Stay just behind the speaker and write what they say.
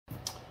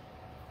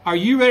Are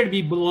you ready to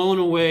be blown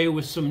away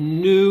with some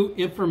new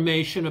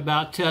information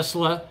about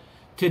Tesla?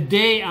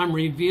 Today I'm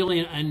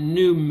revealing a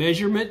new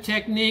measurement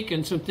technique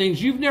and some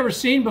things you've never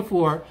seen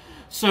before.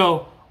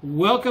 So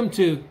welcome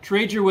to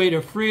Trade Your Way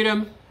to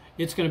Freedom.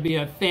 It's going to be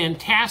a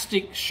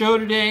fantastic show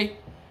today.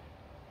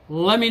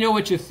 Let me know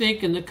what you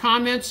think in the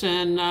comments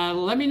and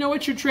let me know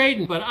what you're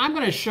trading. But I'm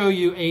going to show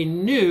you a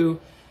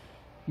new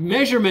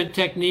measurement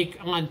technique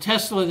on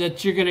Tesla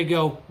that you're going to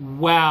go,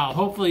 wow.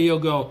 Hopefully you'll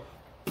go,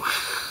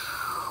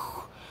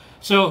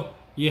 so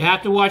you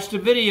have to watch the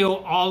video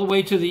all the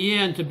way to the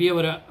end to be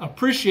able to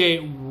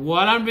appreciate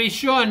what I'm going to be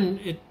showing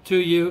it to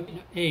you.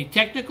 A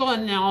technical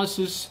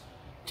analysis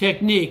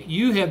technique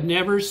you have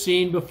never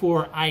seen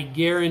before, I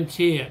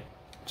guarantee it.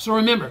 So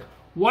remember,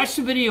 watch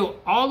the video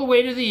all the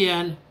way to the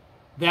end.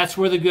 That's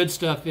where the good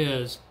stuff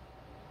is.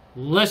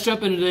 Let's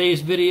jump into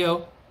today's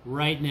video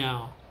right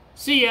now.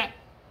 See ya.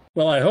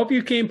 Well, I hope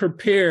you came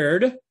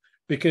prepared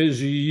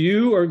because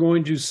you are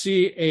going to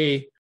see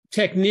a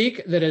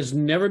technique that has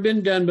never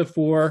been done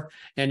before,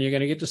 and you're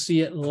going to get to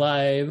see it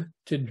live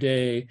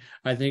today.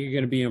 I think you're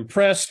going to be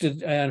impressed,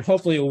 and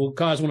hopefully it will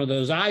cause one of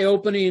those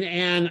eye-opening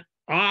and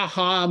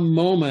aha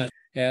moments.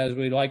 As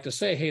we like to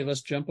say, hey,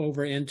 let's jump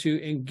over into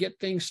and get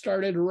things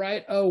started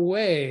right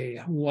away.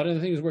 One of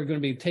the things we're going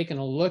to be taking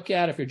a look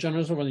at, if you're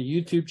joining us over on the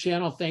YouTube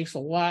channel, thanks a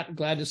lot.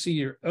 Glad to see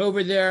you're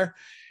over there.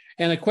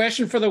 And the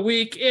question for the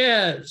week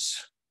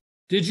is,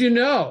 did you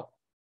know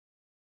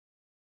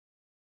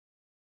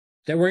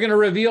that we're going to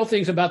reveal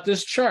things about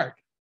this chart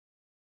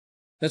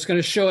that's going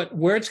to show it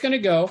where it's going to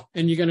go,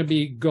 and you're going to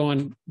be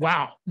going,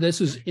 wow,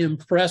 this is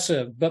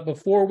impressive. But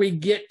before we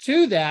get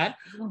to that,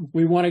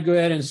 we want to go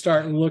ahead and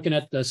start looking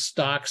at the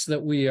stocks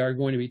that we are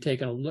going to be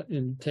taking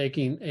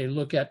a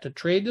look at to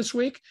trade this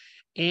week,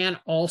 and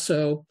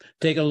also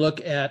take a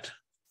look at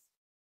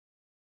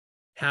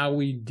how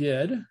we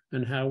did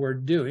and how we're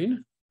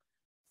doing.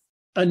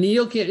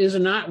 Anil is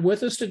not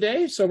with us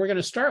today, so we're going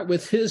to start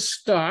with his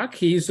stock.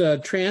 He's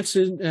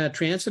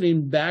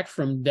transiting back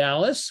from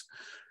Dallas,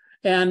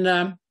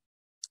 and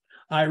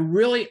I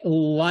really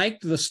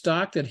liked the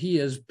stock that he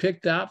has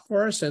picked out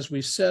for us. As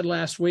we said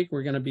last week,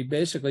 we're going to be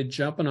basically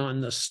jumping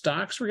on the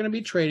stocks we're going to be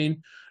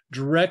trading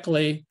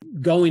directly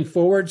going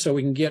forward, so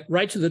we can get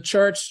right to the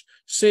charts,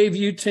 save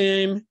you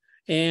time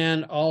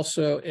and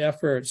also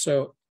effort.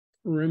 So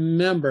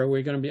remember,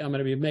 I'm going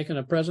to be making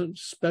a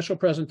special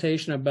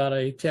presentation about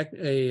a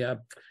technical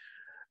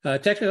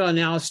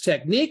analysis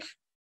technique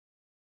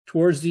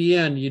towards the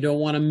end. You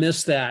don't want to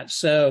miss that.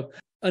 So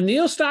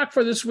Anil stock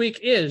for this week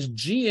is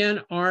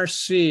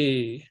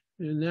GNRC,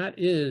 and that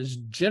is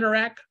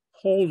Generac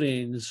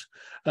Holdings.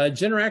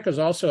 Generac is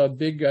also a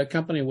big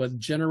company with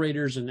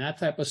generators and that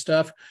type of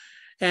stuff.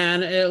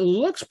 And it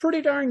looks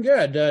pretty darn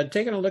good.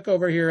 Taking a look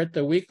over here at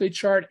the weekly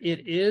chart,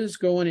 it is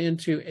going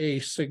into a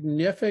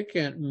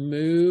significant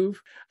move.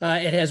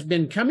 It has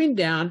been coming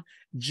down,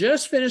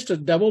 just finished a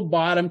double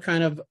bottom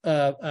kind of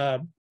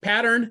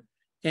pattern,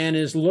 and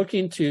is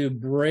looking to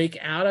break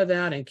out of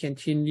that and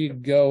continue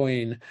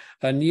going.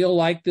 Neil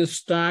liked this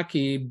stock.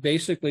 He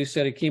basically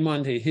said it came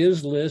onto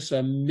his list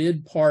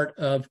mid part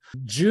of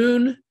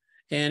June,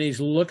 and he's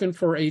looking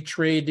for a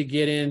trade to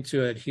get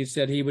into it. He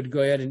said he would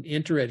go ahead and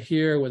enter it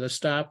here with a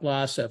stop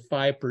loss at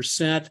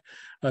 5%.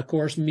 Of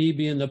course, me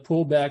being the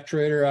pullback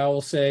trader, I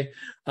will say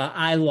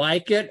I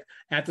like it.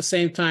 At the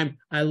same time,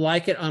 I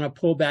like it on a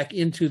pullback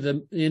into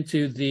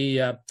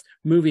the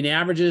moving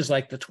averages,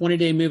 like the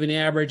 20-day moving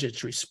average.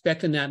 It's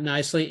respecting that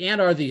nicely,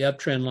 and or the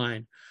uptrend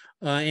line,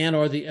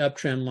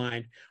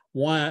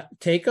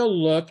 Take a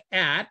look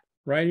at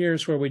right here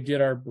is where we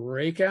did our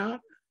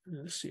breakout.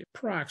 Let's see,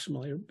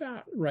 approximately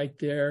about right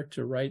there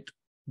to right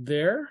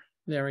there.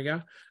 There we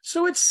go.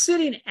 So it's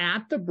sitting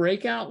at the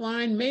breakout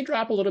line, may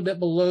drop a little bit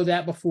below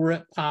that before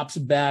it pops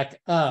back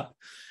up.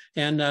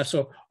 And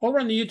so over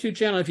on the YouTube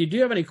channel, if you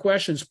do have any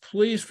questions,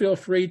 please feel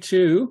free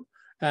to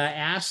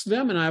ask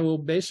them, and I will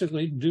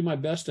basically do my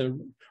best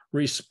to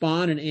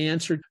respond and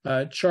answer.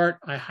 Chart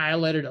I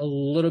highlighted a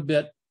little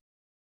bit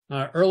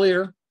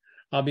earlier.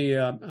 I'll be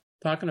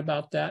talking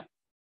about that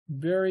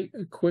very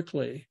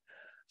quickly.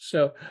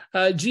 So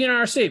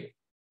GNRC,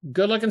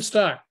 good looking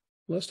stock.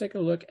 Let's take a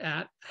look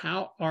at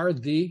how are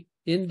the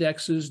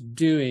indexes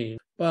doing.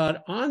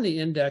 But on the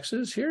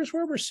indexes, here's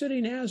where we're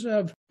sitting as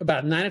of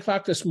about 9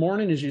 o'clock this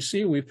morning. As you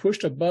see, we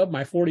pushed above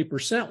my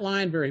 40%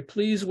 line. Very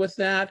pleased with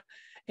that.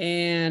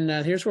 And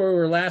here's where we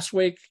were last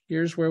week.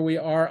 Here's where we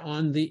are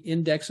on the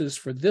indexes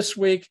for this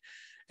week.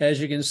 As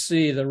you can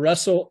see, the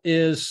Russell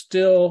is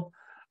still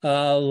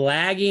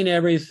lagging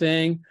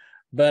everything,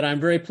 but I'm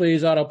very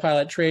pleased.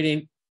 Autopilot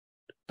trading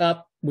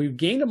up. We've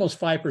gained almost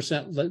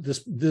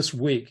 5% this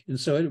week, and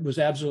so it was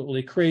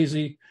absolutely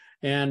crazy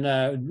and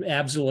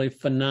absolutely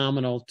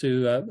phenomenal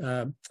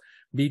to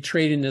be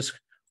trading this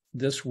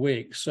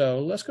week. So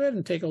let's go ahead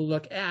and take a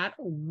look at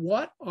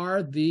what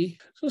are the.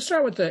 So let's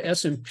start with the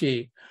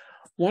S&P.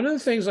 One of the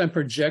things I'm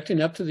projecting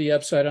up to the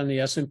upside on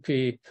the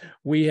S&P,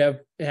 we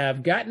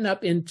have gotten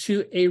up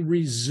into a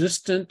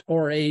resistant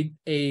or a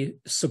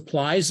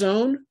supply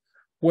zone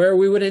where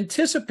we would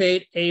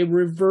anticipate a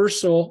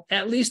reversal,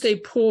 at least a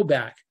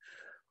pullback.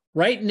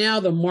 Right now,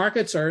 the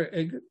markets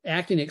are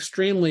acting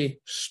extremely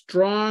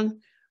strong.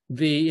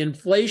 The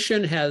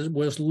inflation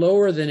was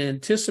lower than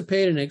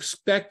anticipated and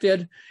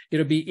expected.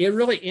 It'll be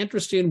really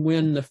interesting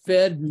when the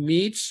Fed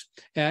meets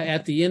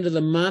at the end of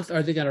the month.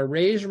 Are they going to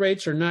raise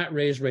rates or not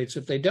raise rates?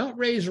 If they don't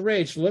raise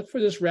rates, look for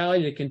this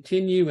rally to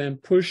continue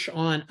and push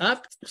on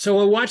up. So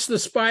we'll watch the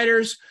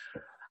spiders.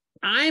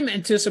 I'm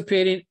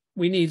anticipating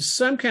we need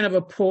some kind of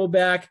a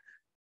pullback.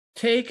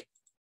 And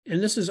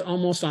this is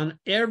almost on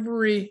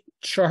every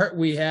chart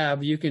we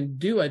have. You can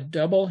do a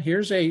double.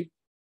 Here's a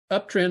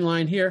uptrend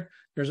line here.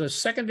 There's a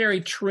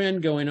secondary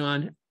trend going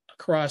on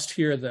across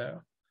here,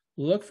 though.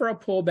 Look for a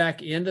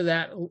pullback into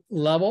that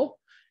level.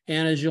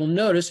 And as you'll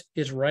notice,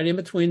 it's right in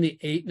between the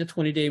 8 and the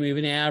 20-day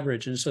moving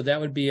average. And so that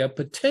would be a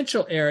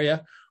potential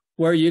area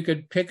where you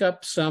could pick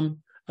up some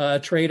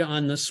trade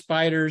on the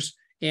spiders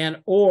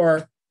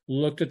or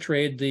look to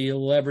trade the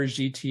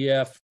leveraged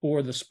ETF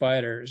for the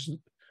spiders.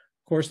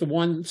 Of course,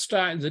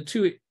 the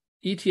two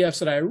ETFs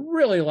that I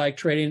really like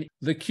trading,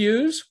 the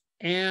Qs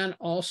and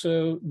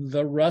also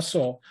the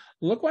Russell.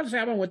 Look what's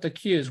happened with the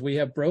Qs. We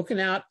have broken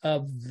out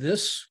of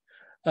this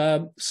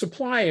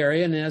supply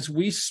area, and as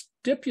we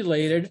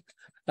stipulated,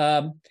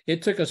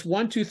 it took us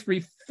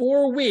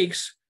 4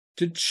 weeks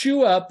to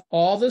chew up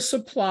all the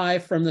supply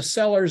from the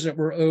sellers that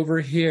were over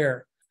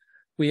here.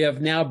 We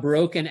have now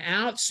broken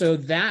out, so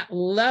that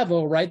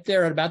level right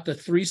there at about the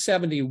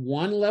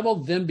 371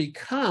 level then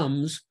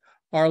becomes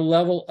our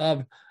level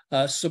of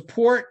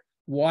support.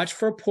 Watch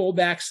for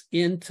pullbacks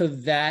into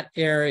that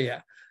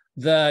area.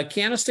 The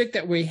candlestick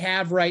that we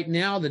have right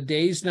now, the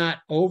day's not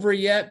over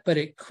yet, but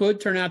it could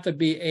turn out to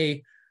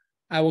be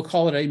I will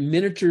call it a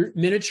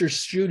miniature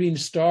shooting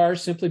star,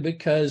 simply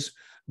because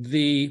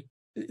the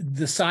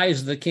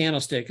size of the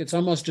candlestick. It's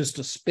almost just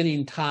a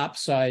spinning top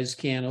size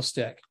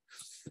candlestick.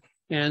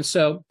 And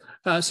so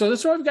that's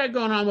what we've got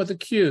going on with the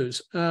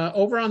Qs.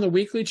 Over on the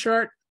weekly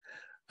chart,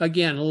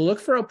 again,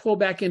 look for a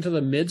pullback into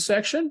the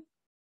midsection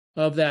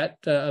of that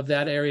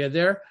area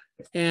there.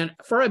 And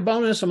for a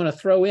bonus, I'm going to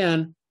throw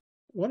in,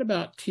 what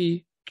about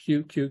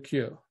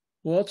TQQQ?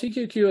 Well,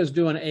 TQQ is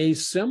doing a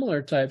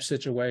similar type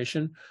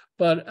situation,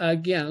 but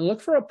again, look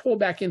for a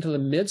pullback into the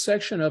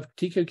midsection of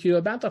TQQ,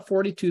 about the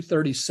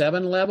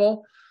 42.37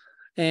 level,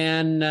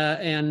 and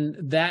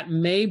that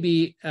may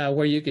be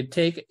where you could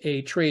take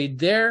a trade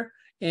there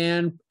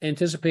and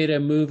anticipate a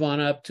move on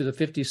up to the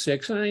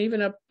 56 and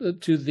even up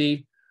to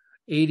the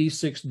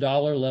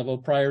 $86 level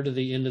prior to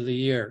the end of the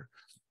year.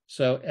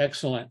 So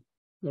excellent.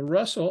 The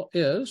Russell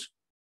is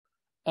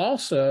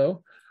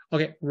also,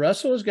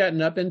 Russell has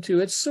gotten up into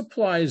its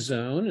supply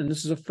zone, and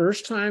this is the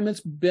first time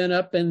it's been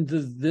up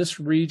into this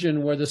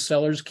region where the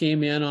sellers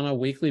came in on a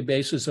weekly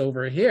basis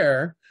over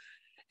here.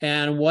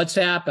 And what's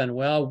happened?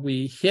 Well,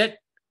 we hit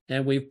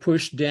and we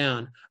pushed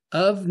down.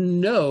 Of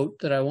note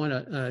that I want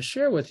to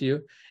share with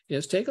you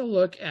is take a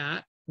look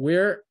at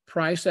where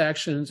price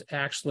actions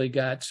actually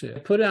got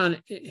to.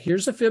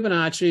 Here's a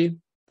Fibonacci.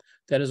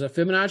 That is a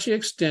Fibonacci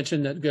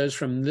extension that goes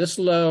from this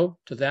low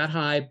to that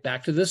high,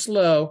 back to this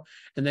low,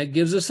 and that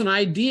gives us an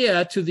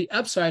idea to the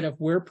upside of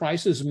where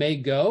prices may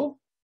go.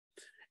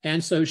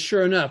 And so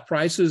sure enough,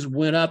 prices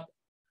went up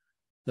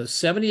the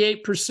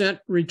 78%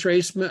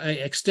 retracement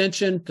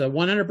extension to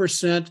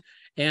 100%,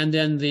 and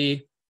then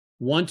the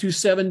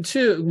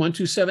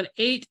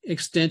 1278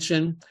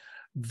 extension.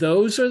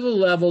 Those are the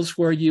levels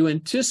where you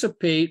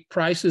anticipate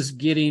prices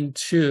getting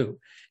to.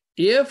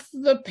 If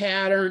the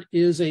pattern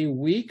is a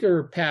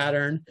weaker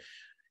pattern,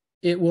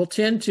 it will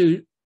tend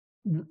to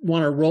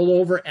want to roll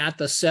over at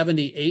the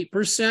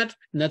 78%. And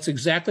that's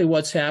exactly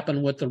what's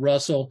happened with the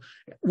Russell,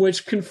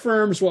 which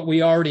confirms what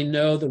we already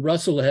know. The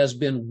Russell has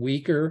been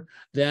weaker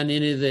than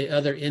any of the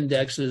other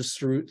indexes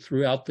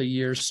throughout the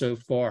year so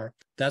far.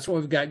 That's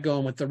what we've got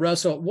going with the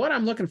Russell. What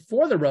I'm looking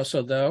for the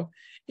Russell, though,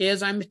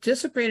 is I'm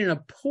anticipating a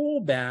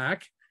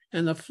pullback,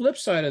 and the flip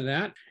side of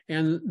that,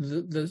 and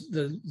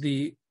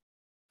the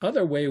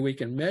other way we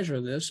can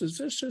measure this is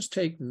just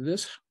take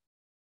this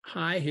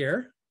high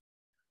here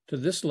to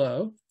this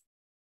low,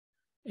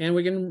 and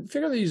we can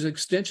figure these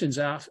extensions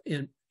out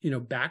in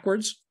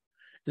backwards,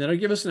 and that'll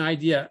give us an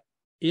idea.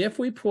 If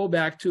we pull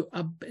back to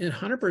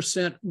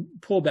 100%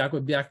 pullback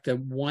would be back to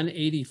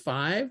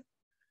 185,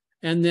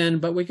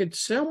 but we could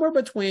somewhere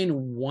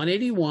between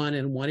 181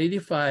 and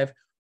 185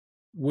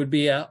 would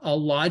be a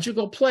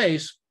logical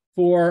place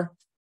for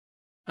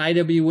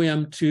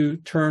IWM to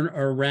turn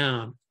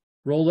around.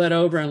 Roll that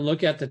over and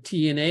look at the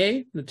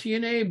TNA. The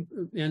TNA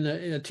and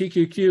the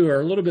TQQ are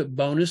a little bit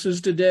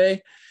bonuses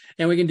today.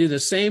 And we can do the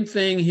same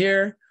thing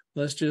here.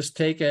 Let's just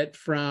take it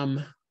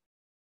from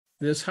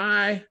this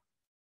high,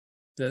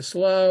 this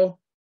low,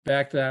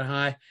 back to that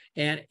high.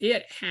 And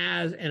it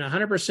has, and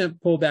 100%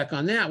 pullback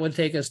on that would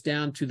take us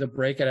down to the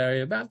breakout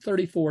area, about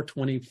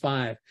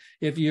 34.25.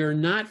 If you're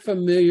not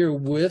familiar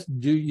with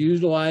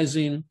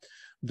utilizing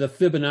the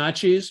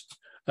Fibonacci's,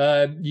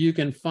 you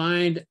can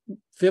find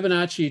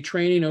Fibonacci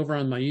training over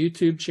on my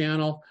YouTube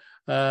channel,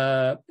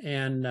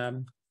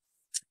 and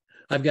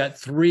I've got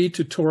two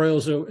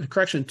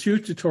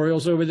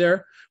tutorials over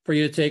there for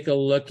you to take a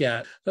look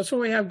at. That's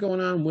what we have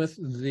going on with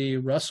the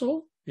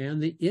Russell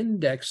and the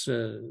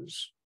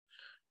indexes.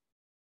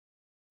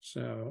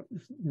 So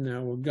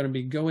now we're going to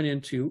be going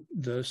into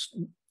the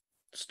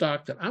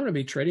stock that I'm going to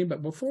be trading.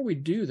 But before we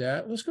do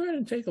that, let's go ahead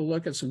and take a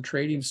look at some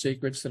trading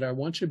secrets that I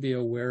want you to be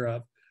aware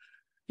of.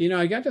 You know,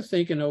 I got to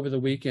thinking over the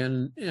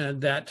weekend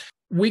that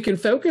we can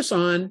focus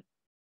on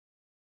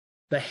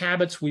the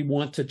habits we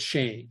want to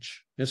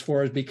change as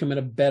far as becoming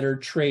a better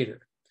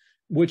trader,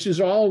 which is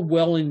all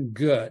well and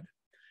good.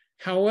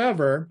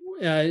 However,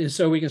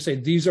 so we can say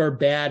these are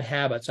bad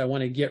habits. I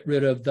want to get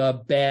rid of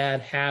the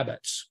bad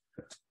habits.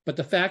 But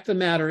the fact of the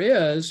matter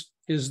is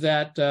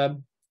that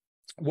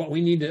what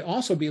we need to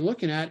also be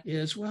looking at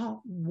is,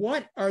 well,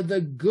 what are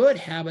the good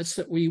habits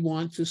that we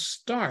want to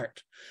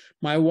start?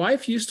 My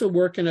wife used to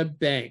work in a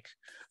bank,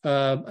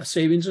 a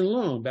savings and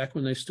loan, back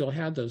when they still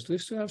had those. Do they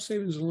still have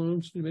savings and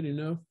loans? Anybody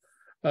know?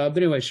 But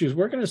anyway, she was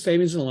working a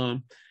savings and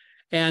loan,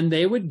 and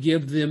they would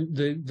give them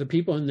the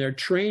people in their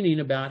training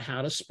about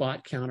how to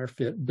spot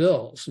counterfeit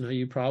bills. Now,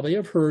 you probably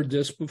have heard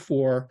this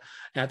before.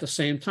 At the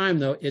same time,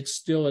 though, it's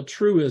still a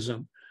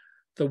truism.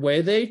 The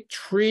way they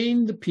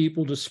trained the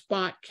people to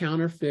spot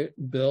counterfeit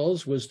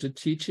bills was to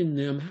teaching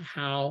them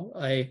how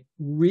a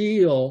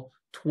real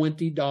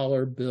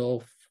 $20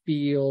 bill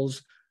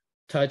feels,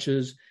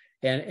 touches,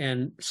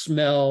 and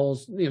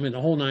smells, I mean,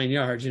 the whole 9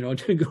 yards, you know,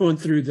 going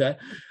through that.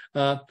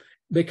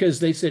 Because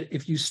they said,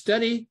 if you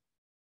study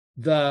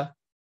the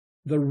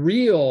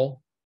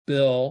real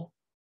bill,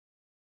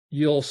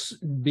 you'll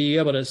be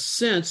able to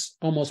sense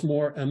almost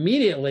more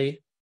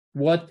immediately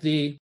what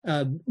the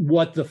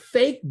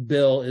fake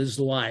bill is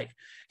like.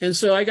 And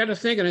so I got to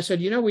think, and I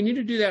said, you know, we need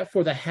to do that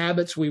for the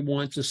habits we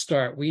want to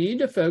start. We need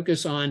to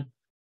focus on,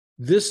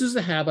 this is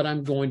the habit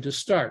I'm going to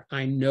start.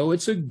 I know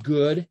it's a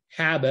good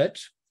habit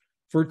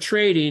for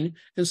trading.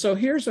 And so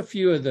here's a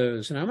few of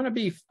those. And I'm going to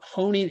be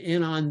honing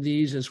in on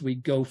these as we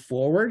go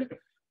forward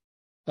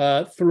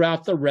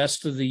throughout the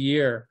rest of the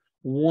year.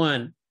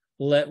 1,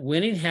 let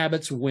winning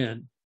habits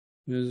win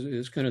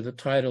is kind of the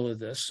title of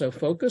this. So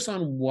focus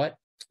on what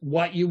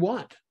you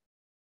want.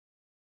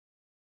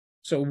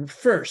 So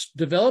first,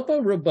 develop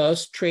a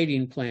robust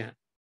trading plan.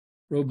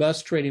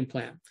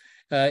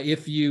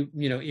 If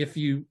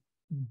you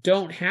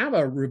don't have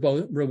a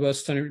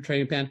robust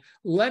trading plan,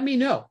 let me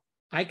know.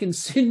 I can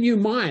send you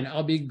mine.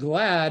 I'll be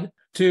glad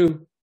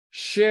to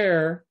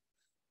share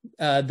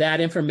that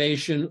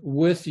information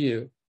with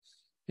you.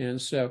 And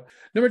so,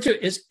 number 2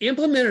 is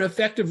implement an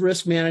effective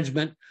risk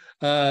management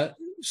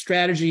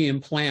strategy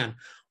and plan.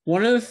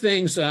 One of the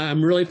things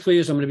I'm really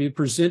pleased, I'm going to be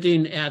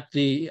presenting at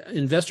the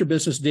Investor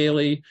Business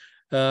Daily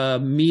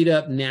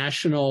Meetup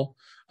National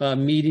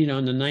meeting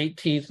on the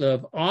 19th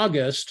of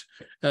August,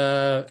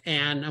 and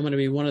I'm going to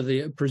be one of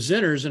the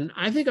presenters. And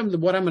I think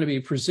what I'm going to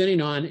be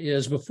presenting on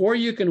is, before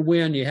you can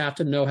win, you have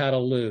to know how to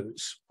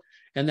lose.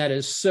 And that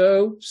is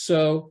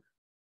so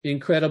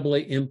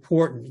incredibly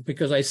important,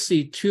 because I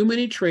see too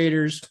many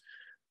traders,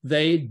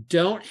 they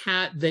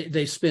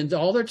spend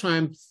all their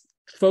time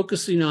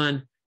focusing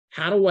on,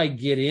 how do I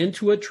get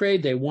into a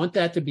trade? They want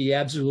that to be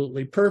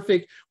absolutely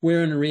perfect,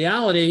 where in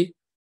reality,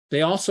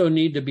 they also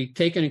need to be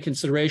taken into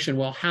consideration,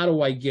 well, how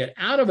do I get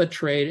out of a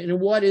trade, and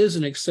what is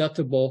an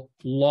acceptable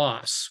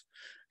loss?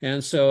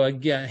 And so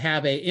again,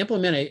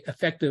 implement an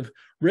effective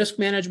risk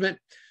management.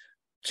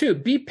 2,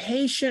 be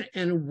patient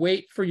and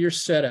wait for your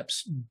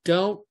setups.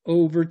 Don't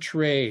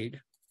overtrade.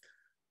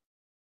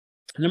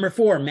 Number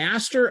 4,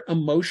 master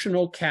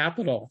emotional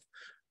capital.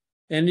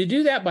 And you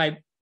do that by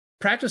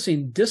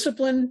practicing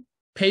discipline,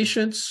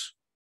 patience.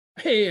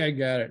 Hey, I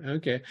got it.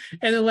 Okay.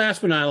 And then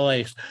last but not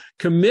least,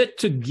 commit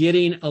to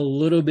getting a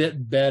little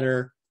bit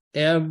better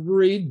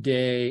every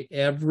day,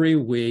 every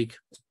week,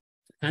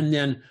 and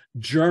then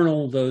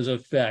journal those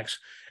effects.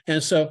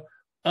 And so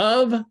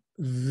of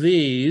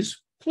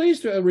these,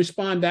 please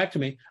respond back to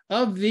me.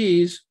 Of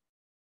these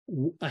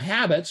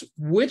habits,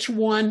 which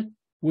one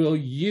will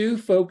you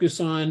focus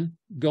on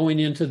going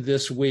into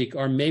this week,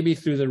 or maybe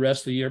through the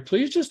rest of the year?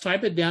 Please just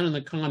type it down in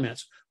the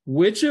comments.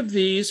 Which of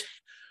these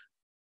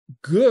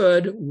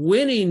good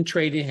winning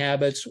trading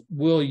habits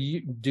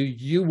do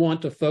you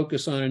want to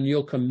focus on and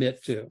you'll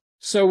commit to?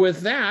 So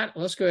with that,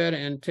 let's go ahead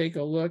and take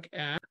a look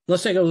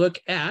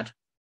at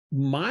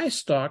my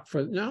stock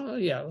for now.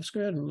 Yeah, let's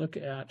go ahead and look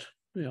at,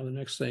 the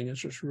next thing is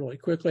just really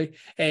quickly.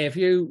 Hey, if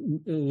you're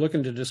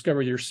looking to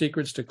discover your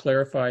secrets to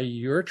clarify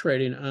your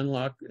trading,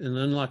 unlock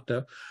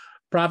the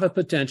profit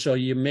potential,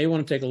 you may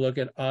want to take a look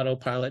at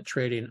autopilot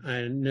trading.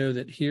 I know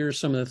that here's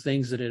some of the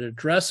things that it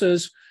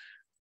addresses.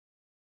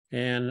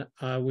 And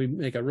we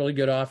make a really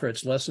good offer.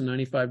 It's less than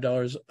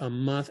 $95 a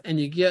month. And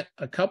you get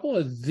a couple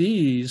of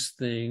these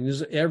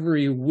things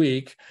every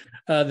week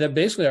that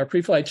basically are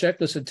pre-flight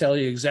checklists that tell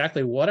you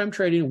exactly what I'm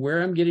trading,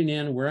 where I'm getting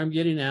in, where I'm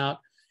getting out,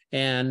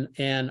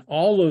 and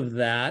all of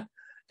that.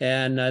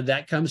 And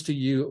that comes to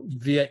you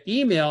via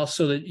email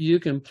so that you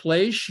can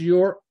place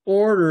your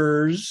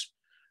orders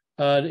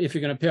if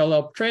you're going to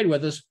parallel trade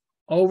with us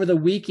over the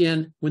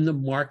weekend when the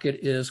market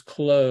is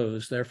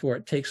closed. Therefore,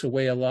 it takes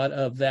away a lot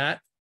of that,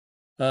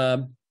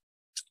 a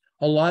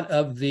lot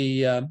of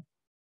the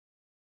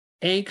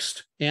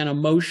angst and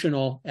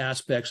emotional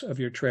aspects of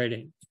your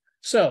trading.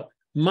 So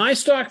my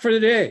stock for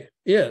today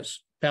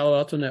is Palo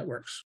Alto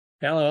Networks.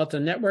 Palo Alto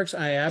Networks,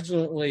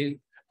 Palo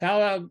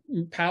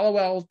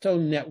Alto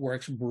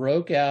Networks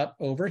broke out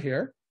over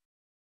here.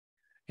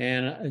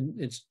 And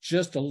it's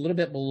just a little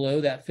bit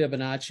below that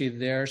Fibonacci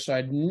there. So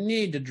I'd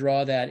need to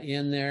draw that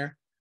in there.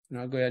 And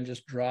I'll go ahead and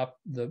just drop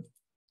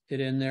it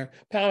in there.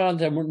 Palo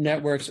Alto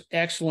Networks,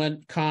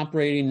 excellent comp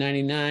rating,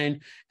 99.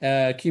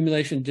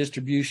 Accumulation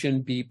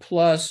distribution, B+.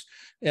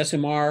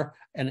 SMR,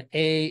 an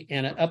A,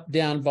 and an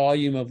up-down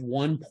volume of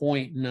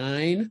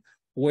 1.9.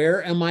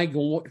 Where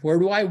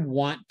do I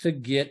want to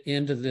get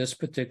into this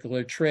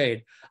particular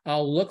trade?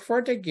 I'll look for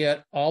it to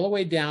get all the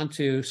way down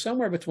to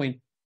somewhere between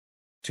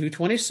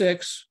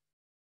 226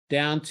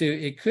 down to,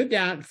 it could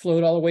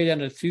float all the way down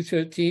to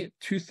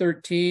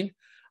 213.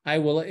 I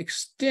will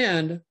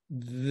extend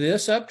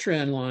this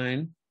uptrend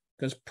line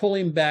because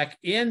pulling back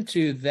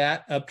into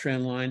that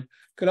uptrend line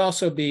could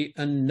also be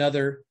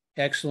another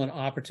excellent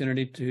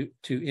opportunity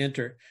to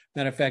enter.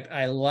 Matter of fact,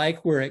 I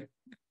like where it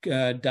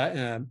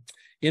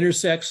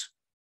intersects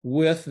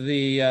with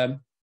the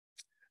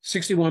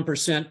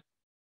 61%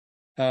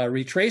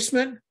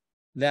 retracement.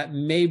 That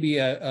may be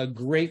a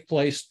great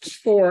place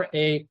for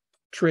a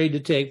trade to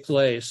take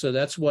place. So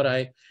that's what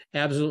I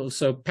absolutely,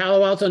 so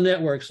Palo Alto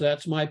Networks,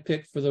 that's my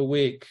pick for the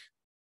week.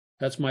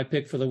 That's my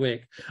pick for the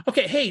week.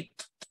 Okay, hey,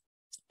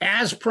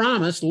 as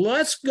promised,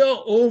 let's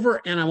go over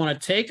and I want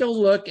to take a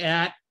look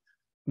at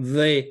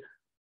the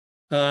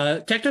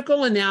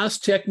technical analysis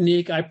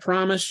technique. I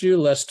promise you,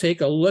 let's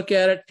take a look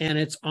at it. And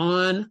it's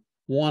on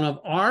one of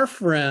our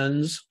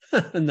friends,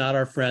 not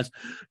our friends,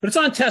 but it's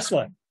on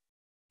Tesla.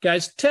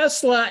 Guys,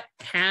 Tesla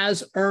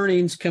has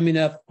earnings coming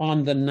up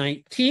on the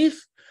 19th.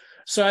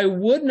 So I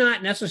would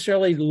not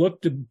necessarily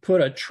look to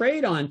put a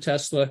trade on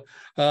Tesla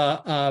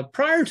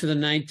prior to the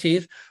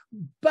 19th,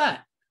 but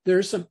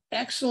there's some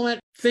excellent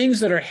things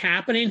that are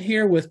happening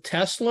here with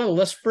Tesla.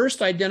 Let's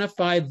first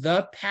identify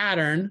the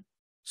pattern.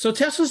 So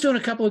Tesla's doing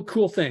a couple of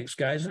cool things,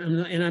 guys,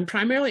 and I'm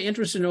primarily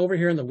interested in over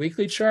here in the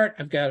weekly chart.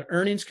 I've got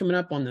earnings coming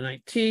up on the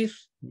 19th.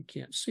 You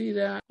can't see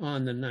that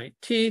on the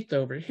 19th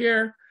over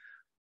here.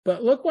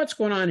 But look what's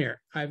going on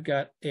here. I've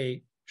got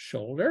a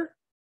shoulder.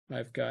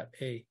 I've got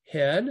a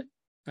head.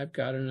 I've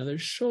got another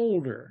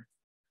shoulder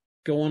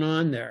going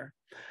on there.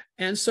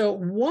 And so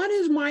what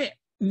is my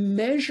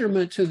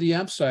measurement to the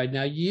upside?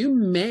 Now, you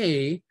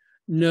may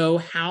know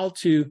how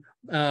to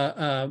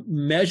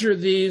measure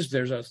these.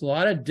 There's a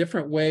lot of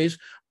different ways,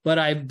 but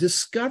I've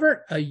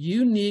discovered a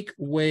unique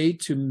way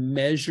to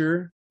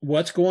measure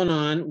what's going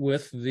on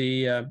with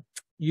the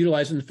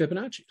utilizing the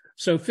Fibonacci.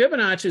 So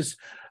Fibonacci is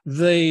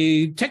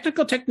the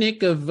technical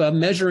technique of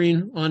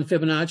measuring on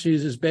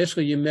Fibonacci's is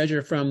basically you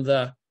measure from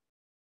the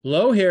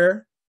low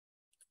here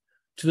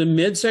to the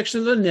midsection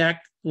of the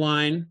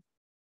neckline.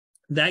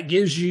 That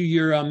gives you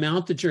your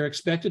amount that you're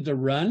expected to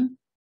run.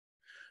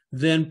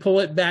 Then pull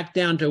it back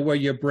down to where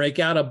you break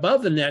out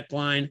above the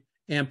neckline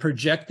and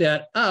project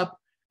that up,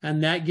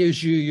 and that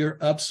gives you your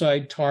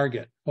upside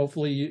target.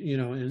 Hopefully, you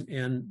know,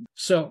 and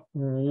so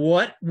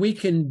what we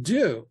can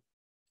do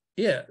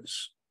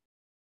is,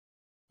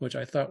 which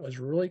I thought was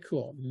really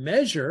cool,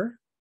 measure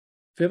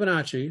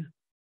Fibonacci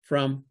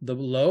from the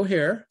low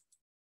here.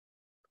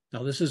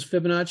 Now this is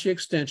Fibonacci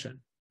extension.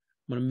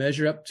 I'm going to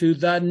measure up to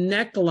the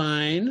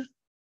neckline.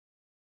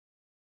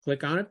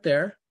 Click on it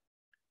there.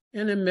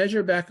 And then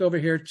measure back over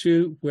here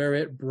to where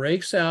it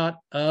breaks out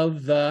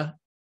of the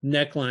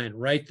neckline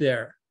right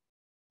there.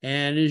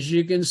 And as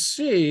you can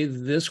see,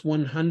 this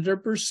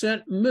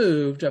 100%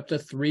 moved up to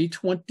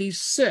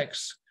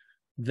 326.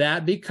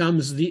 That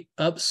becomes the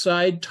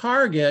upside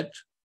target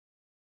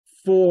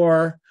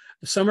for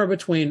somewhere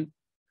between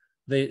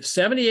the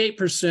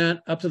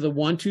 78% up to the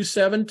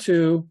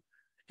 1272.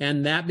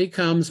 And that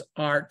becomes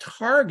our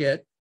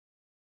target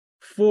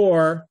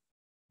for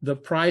the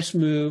price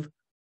move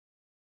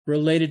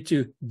related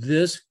to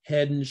this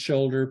head and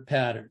shoulder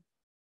pattern.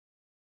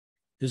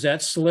 Is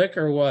that slick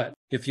or what?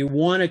 If you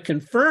want to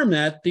confirm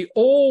that, the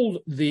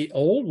old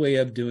way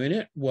of doing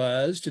it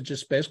was to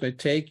just basically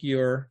take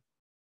your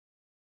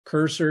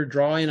cursor,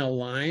 drawing a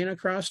line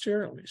across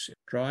here. Let me see.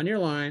 Drawing your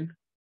line.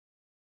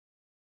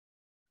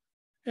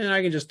 And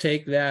I can just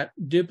take that,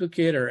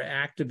 duplicate or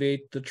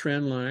activate the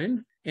trend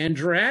line, and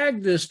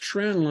drag this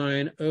trend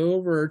line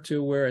over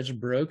to where it's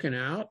broken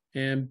out.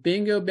 And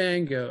bingo,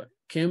 bango,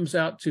 comes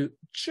out to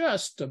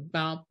just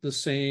about the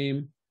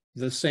same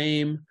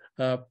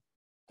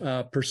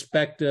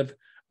perspective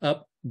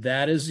up.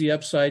 That is the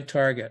upside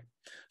target.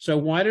 So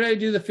why did I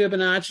do the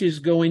Fibonacci's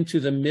going to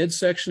the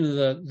midsection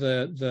of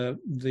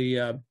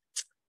the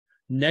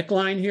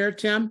neckline here,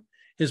 Tim?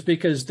 Is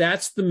because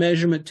that's the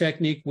measurement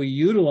technique we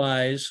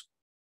utilize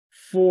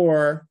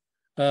for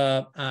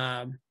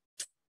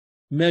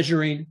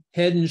measuring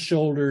head and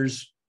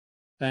shoulders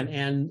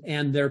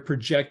and their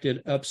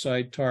projected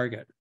upside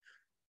target.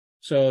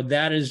 So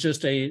that is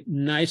just a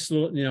nice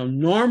little,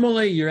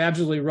 normally you're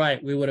absolutely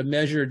right. We would have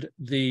measured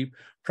the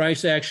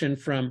price action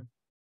from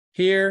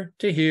here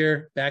to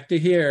here, back to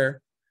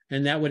here,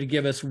 and that would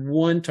give us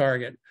one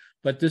target.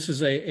 But this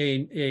is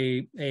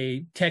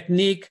a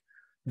technique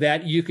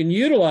that you can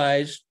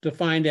utilize to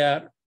find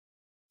out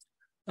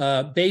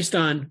based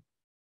on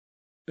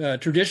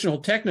traditional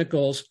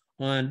technicals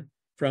on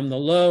from the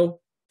low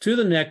to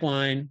the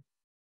neckline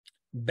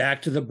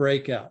back to the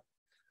breakout.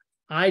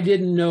 I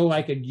didn't know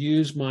I could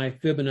use my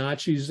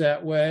Fibonacci's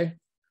that way,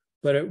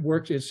 but it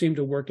worked. It seemed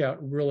to work out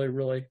really,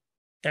 really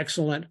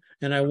excellent.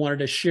 And I wanted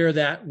to share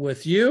that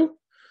with you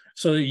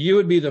so that you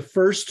would be the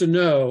first to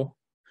know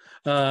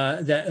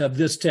that of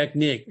this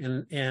technique.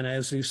 And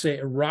as you say,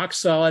 rock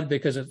solid,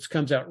 because it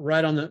comes out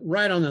right on the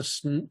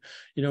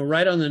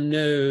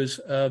nose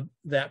of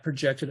that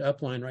projected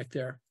upline right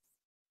there.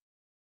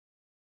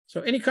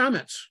 So any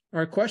comments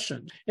or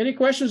questions? Any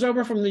questions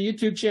over from the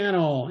YouTube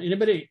channel?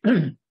 Anybody?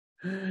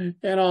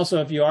 And also,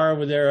 if you are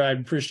over there, I'd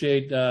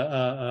appreciate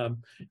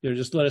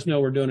just let us know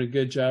we're doing a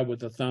good job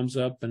with the thumbs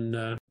up,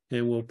 and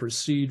we'll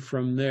proceed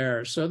from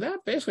there. So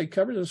that basically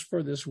covers us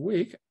for this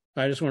week.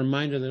 I just want to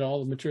remind you that all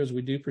the materials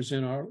we do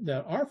present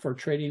are for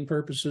trading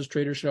purposes.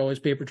 Traders should always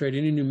paper trade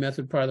any new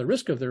method prior to the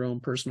risk of their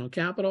own personal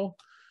capital.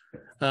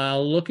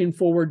 Looking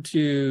forward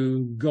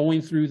to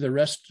going through the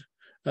rest.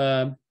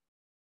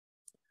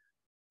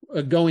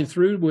 Going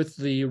through with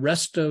the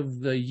rest of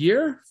the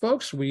year,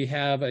 folks. We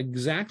have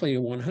exactly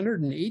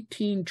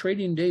 118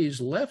 trading days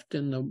left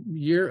in the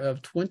year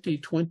of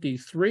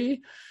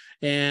 2023.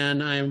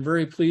 And I am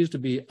very pleased to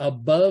be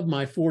above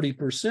my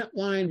 40%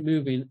 line,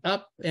 moving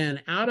up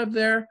and out of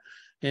there.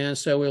 And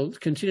so we'll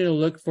continue to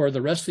look for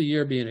the rest of the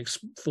year being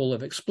full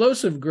of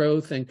explosive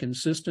growth and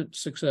consistent,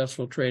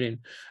 successful trading.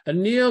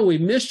 Anil, we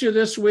missed you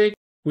this week.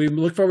 We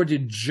look forward to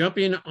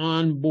jumping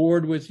on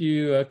board with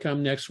you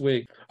come next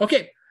week.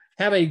 Okay.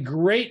 Have a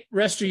great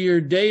rest of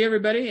your day,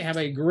 everybody. Have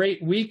a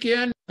great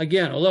weekend.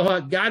 Again, aloha.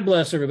 God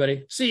bless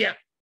everybody. See ya.